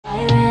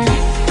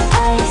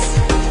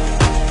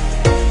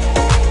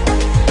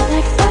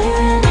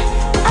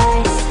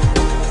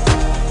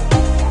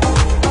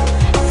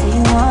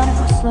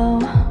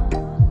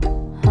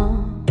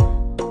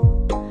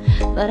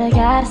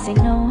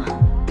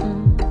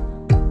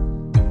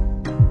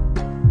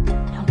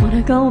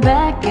wanna go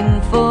back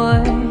and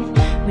forth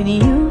with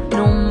you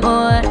no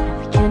more.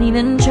 We can't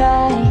even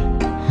try,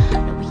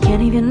 no, we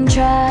can't even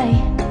try.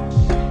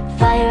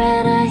 Fire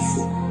and ice,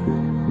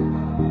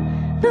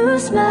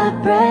 lose my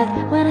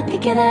breath when I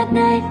think of that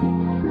night.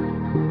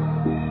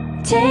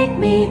 Take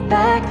me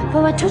back,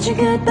 oh I told you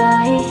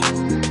goodbye.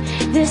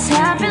 This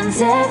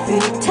happens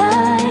every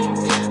time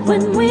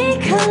when we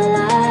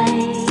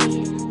collide.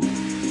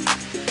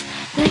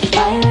 Like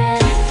fire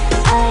and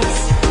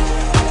ice,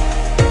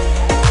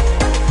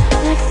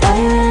 like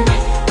fire and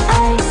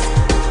ice.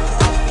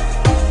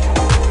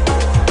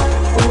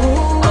 Ooh,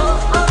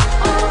 oh, oh,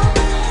 oh.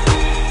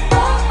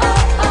 Oh, oh,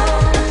 oh.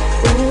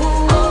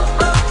 Ooh, oh,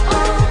 oh,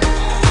 oh.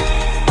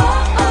 Oh,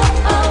 oh,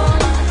 oh.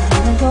 I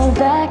wanna go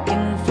back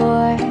and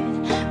forth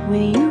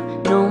with you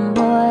no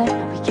more.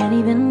 We can't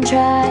even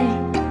try,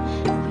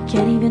 we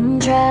can't even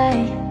try.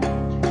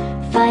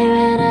 Fire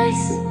and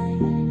ice,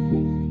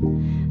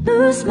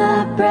 lose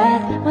my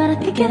breath when I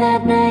think of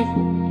that night.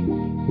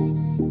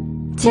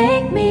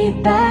 Take me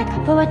back,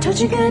 oh I told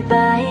you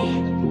goodbye.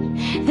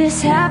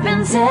 This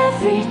happens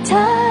every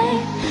time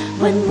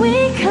when we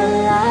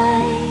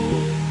collide.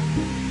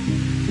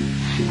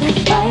 Like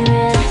fire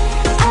and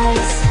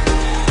ice.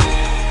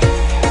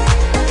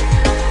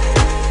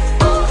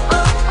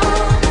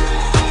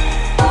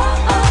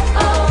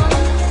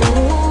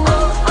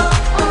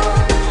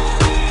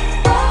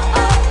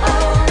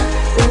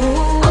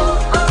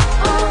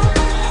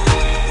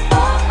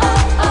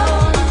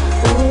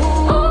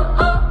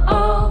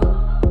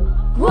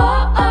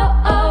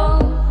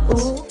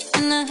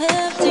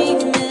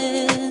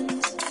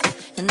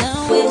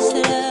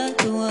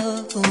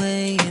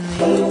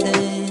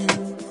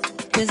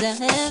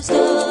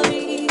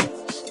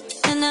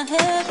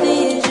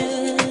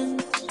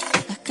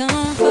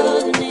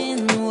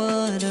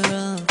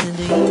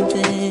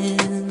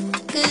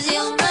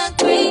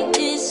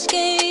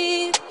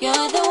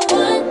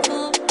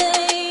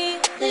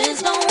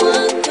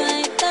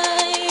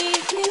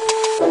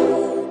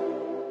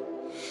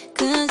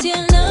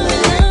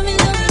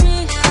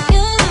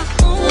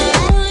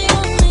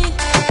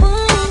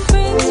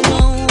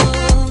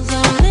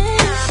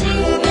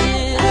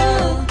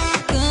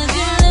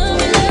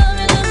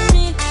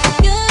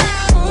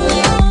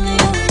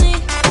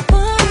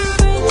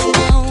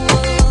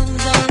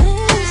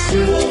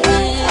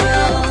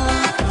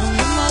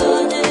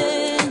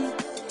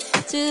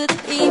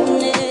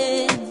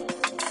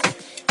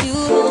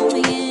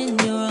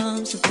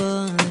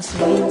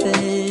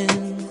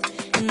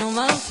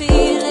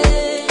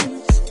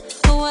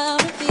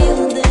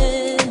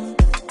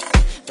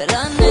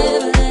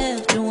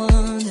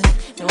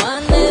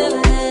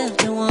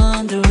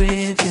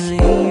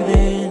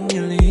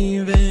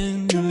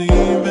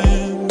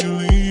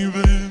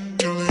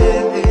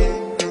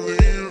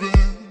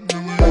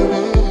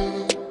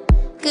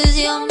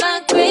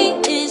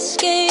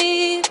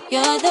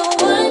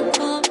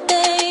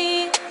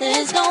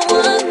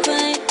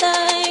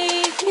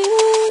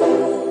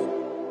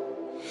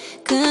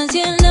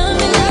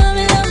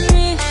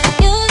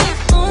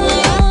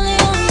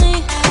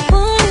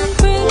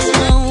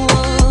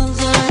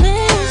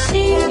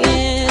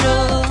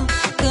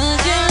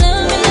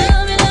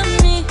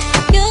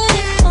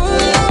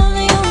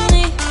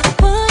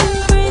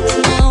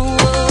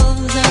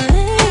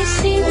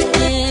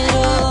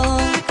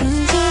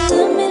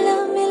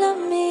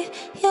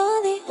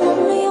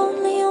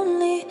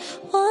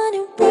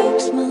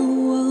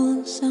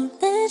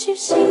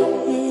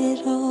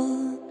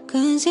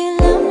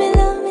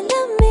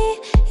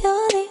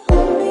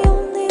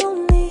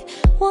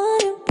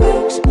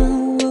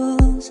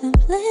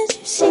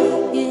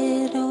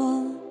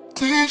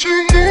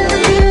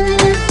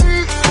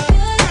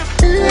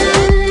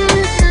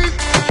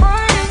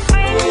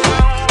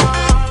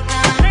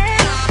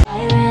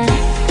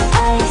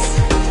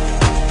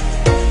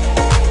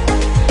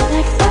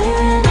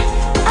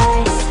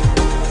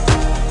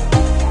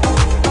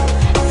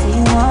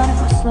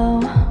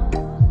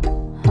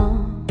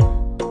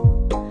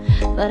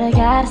 But I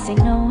gotta say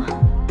no.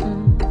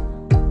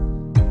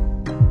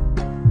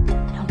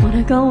 I don't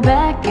wanna go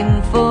back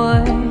and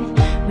forth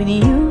with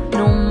you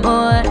no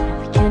more.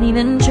 We can't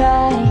even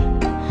try,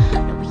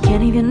 no, we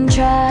can't even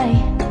try.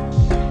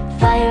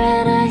 Fire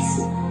and ice,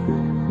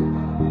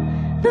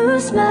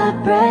 lose my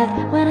breath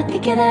when I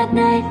think of that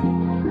night.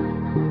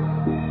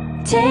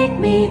 Take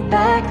me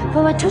back,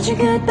 oh I told you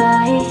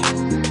goodbye.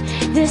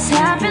 This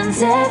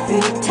happens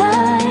every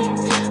time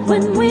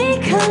when we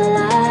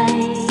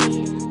collide.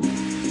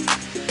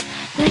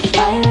 Like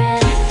fire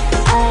and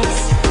ice,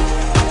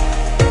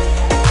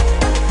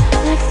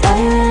 like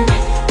fire and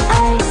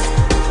ice.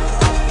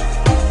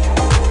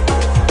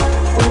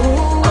 Ooh,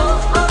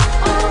 oh, oh,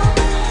 oh.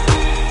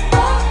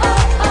 Oh,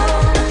 oh, oh.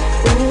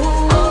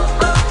 Ooh, oh,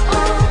 oh,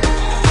 oh.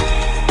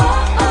 Oh,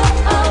 oh,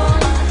 oh.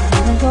 I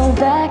wanna go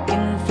back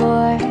and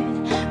forth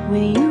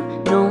with you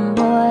no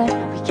more.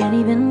 We can't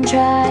even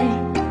try,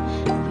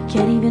 we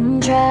can't even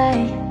try.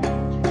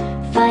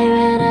 Fire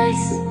and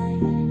ice,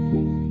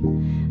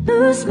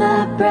 lose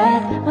my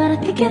breath when I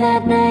think of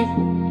that night.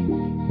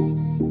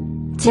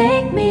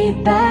 Take me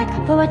back,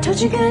 before I told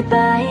you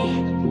goodbye.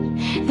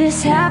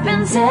 This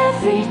happens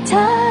every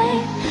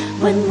time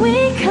when we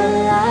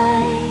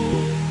collide.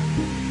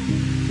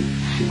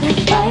 Like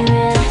fire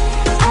and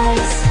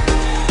ice.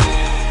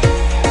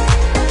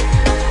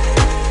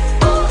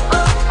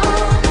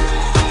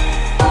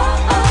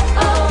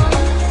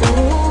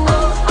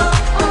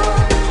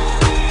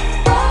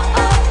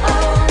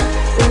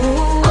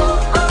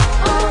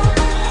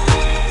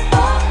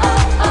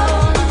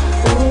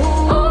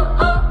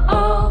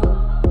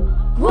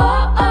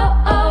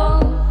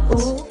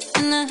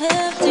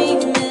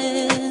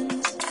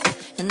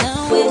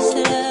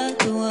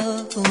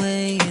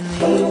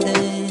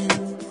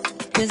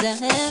 Cause I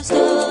have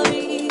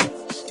stories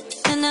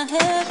and I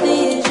have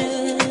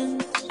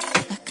visions,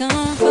 like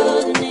I'm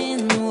falling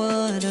in the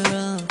water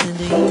of the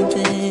deep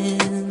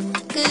end.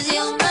 Cause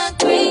you're my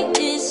great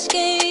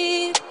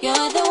escape,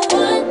 you're the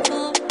one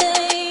for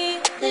me.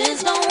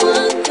 There's no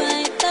one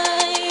quite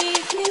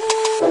like you.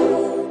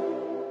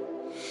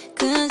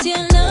 Cause you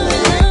love me,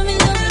 love me,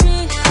 love me.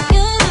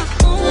 You're the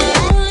only,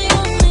 only,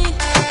 only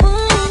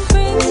one who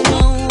breaks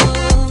my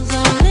walls.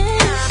 I'll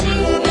let you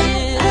see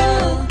it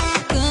all.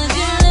 Cause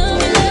you love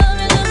me, love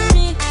me, love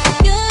me.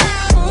 You're the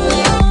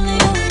only, only,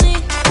 only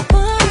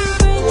one who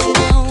breaks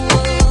my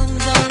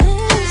walls. I'll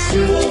let you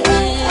see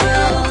it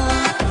all.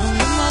 From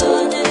the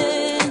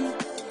morning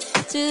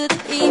to the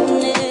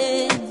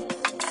evening,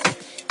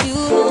 you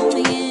hold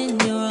me in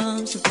your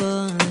arms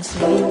upon the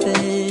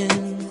sleeping.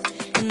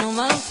 And all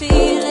my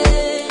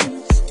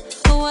feelings,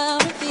 oh how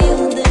I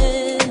feel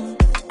them.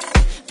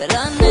 But I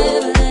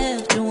never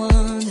have to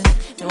wonder,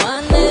 no I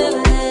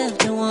never have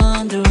to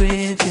wonder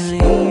if you're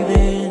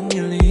leaving,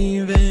 you're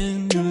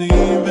leaving, you're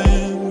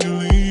leaving, you're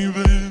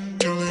leaving,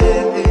 you're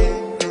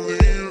leaving, you're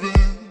leaving,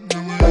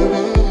 you're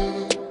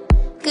leaving.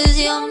 Cause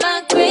you're my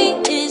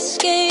great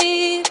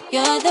escape,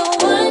 you're the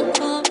one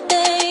for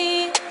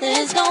me.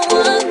 There's no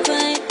one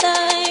quite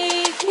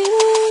like you.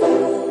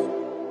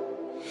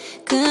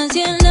 Cause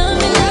you love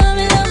me, love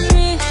me, love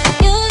me.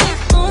 You're the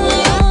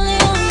only, only,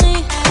 only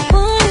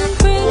one who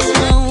breaks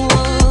my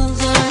walls.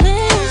 I'll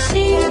let you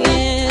see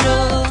it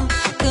all.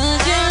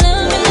 Cause you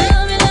love me,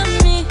 love me, love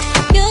me.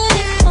 You're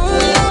the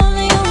only,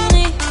 only,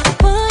 only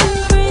one who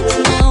breaks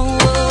my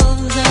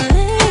walls. I'll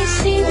let you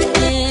see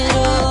it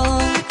all.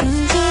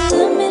 Cause you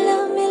love me,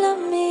 love me,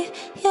 love me.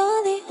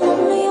 You're the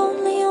only,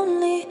 only,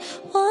 only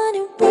one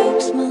who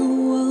breaks my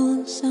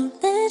walls. I'll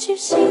let you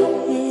see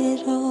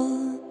it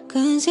all.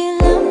 Cause you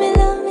love me,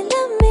 love me,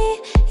 love me.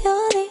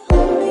 You're the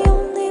only,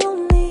 only,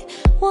 only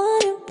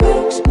one who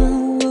breaks my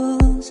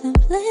walls. I'll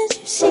let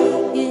you see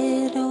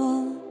it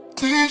all.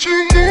 Did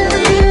you know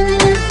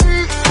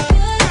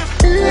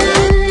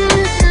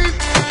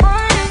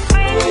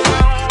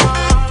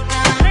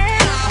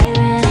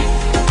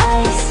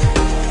Ice,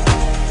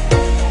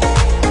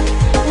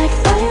 like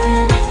fire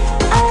and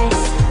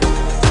ice.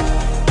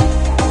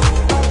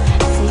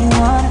 Say you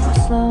wanna go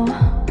slow,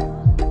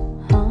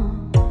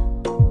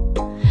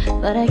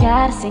 but I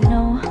gotta say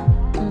no.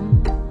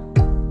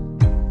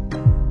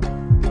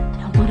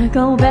 Don't wanna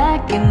go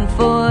back and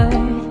forth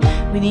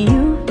with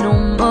you no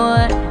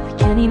more. We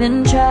can't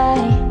even try,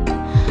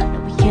 no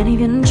we can't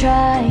even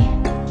try.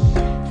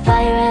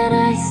 Fire and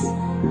ice.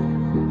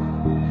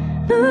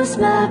 Lose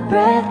my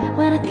breath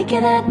when I think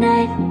of that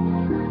night.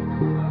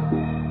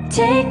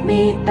 Take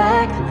me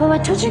back, before I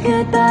told you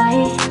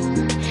goodbye.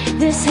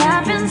 This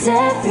happens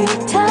every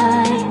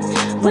time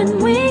when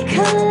we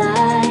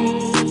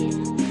collide.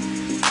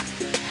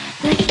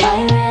 Like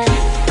fire and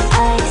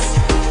ice.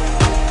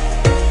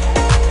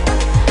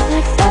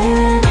 Like fire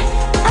and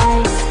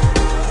ice.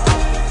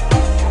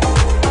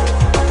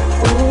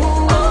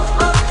 Ooh, oh,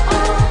 oh,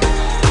 oh.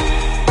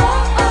 Oh,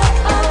 oh,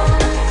 oh.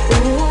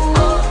 Ooh,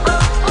 oh,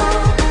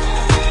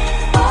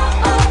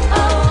 oh,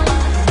 oh.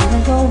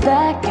 Never go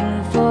back and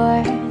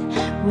forth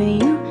with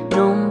you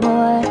no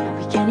more.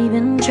 We can't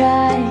even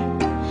try,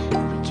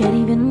 we can't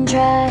even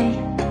try.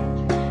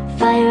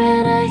 Fire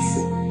and ice.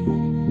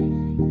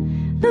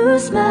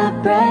 Lose my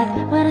breath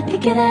when I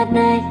think of that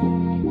night.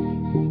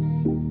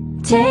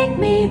 Take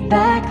me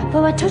back,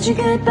 before I told you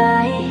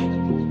goodbye.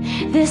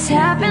 This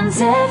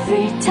happens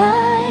every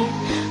time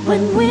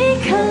when we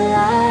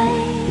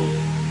collide.